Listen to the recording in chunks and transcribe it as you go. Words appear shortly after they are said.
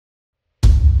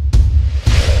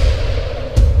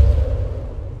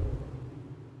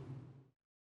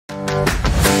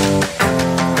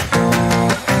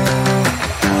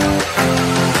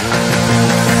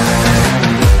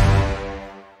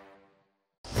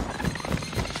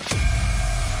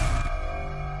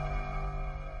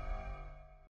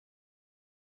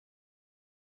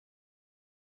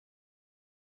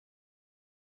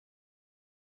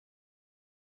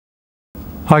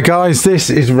Hi guys, this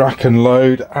is Rack and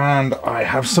Load, and I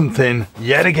have something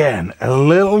yet again a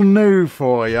little new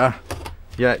for you.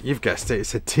 Yeah, you've guessed it,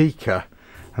 it's a Tikka,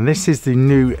 and this is the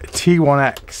new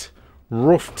T1X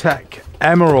Rough Tech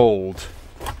Emerald,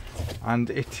 and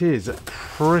it is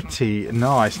pretty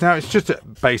nice. Now it's just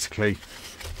basically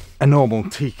a normal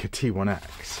Tikka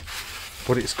T1X,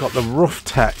 but it's got the Rough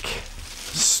Tech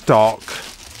stock.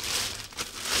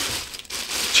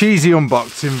 Cheesy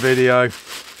unboxing video,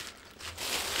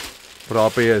 but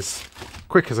I'll be as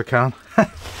quick as I can.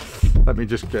 Let me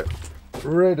just get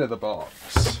rid of the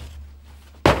box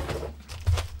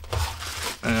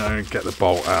and get the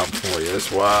bolt out for you as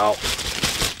well.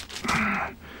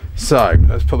 So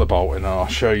let's put the bolt in and I'll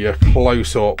show you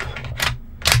close up.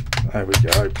 There we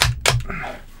go.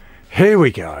 Here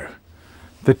we go.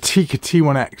 The Tikka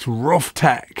T1X Rough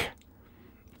Tech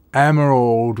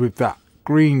Emerald with that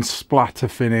green splatter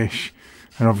finish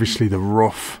and obviously the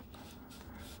rough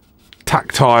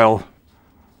tactile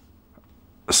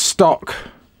stock.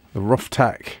 The Rough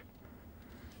Tech,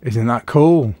 isn't that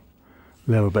cool?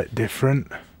 A little bit different.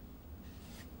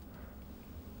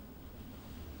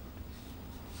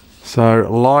 So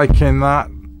liking that.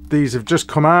 These have just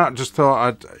come out, just thought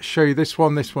I'd show you this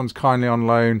one. This one's kindly on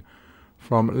loan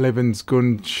from Livens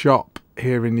Gun Shop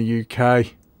here in the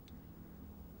UK.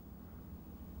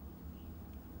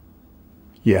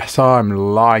 Yes, I'm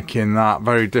liking that.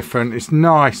 Very different. It's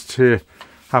nice to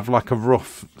have like a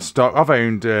rough stock. I've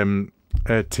owned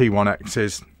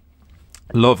T1Xs.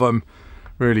 Love them.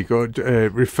 Really good.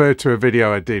 Refer to a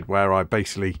video I did where I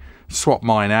basically swapped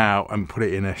mine out and put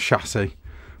it in a chassis.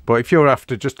 But if you're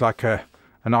after just like a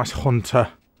nice hunter,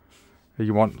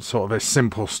 you want sort of a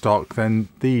simple stock, then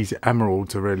these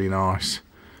emeralds are really nice.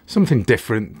 Something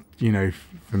different, you know,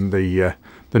 from the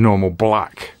normal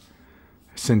black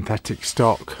synthetic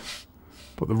stock,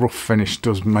 but the rough finish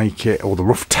does make it, or the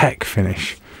Rough Tech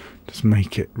finish does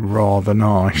make it rather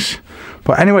nice.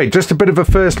 But anyway, just a bit of a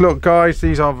first look, guys.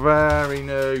 These are very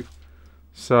new,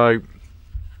 so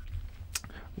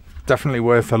definitely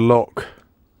worth a look.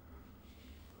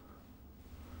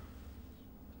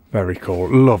 Very cool.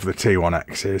 Love the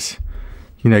T1Xs.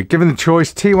 You know, given the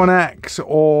choice, T1X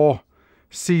or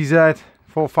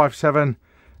CZ457,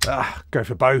 go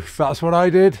for both. That's what I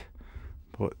did.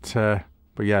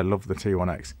 But yeah, love the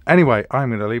T1X. Anyway, I'm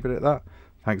going to leave it at that.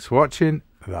 Thanks for watching.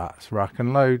 That's Rack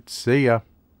and Load. See ya.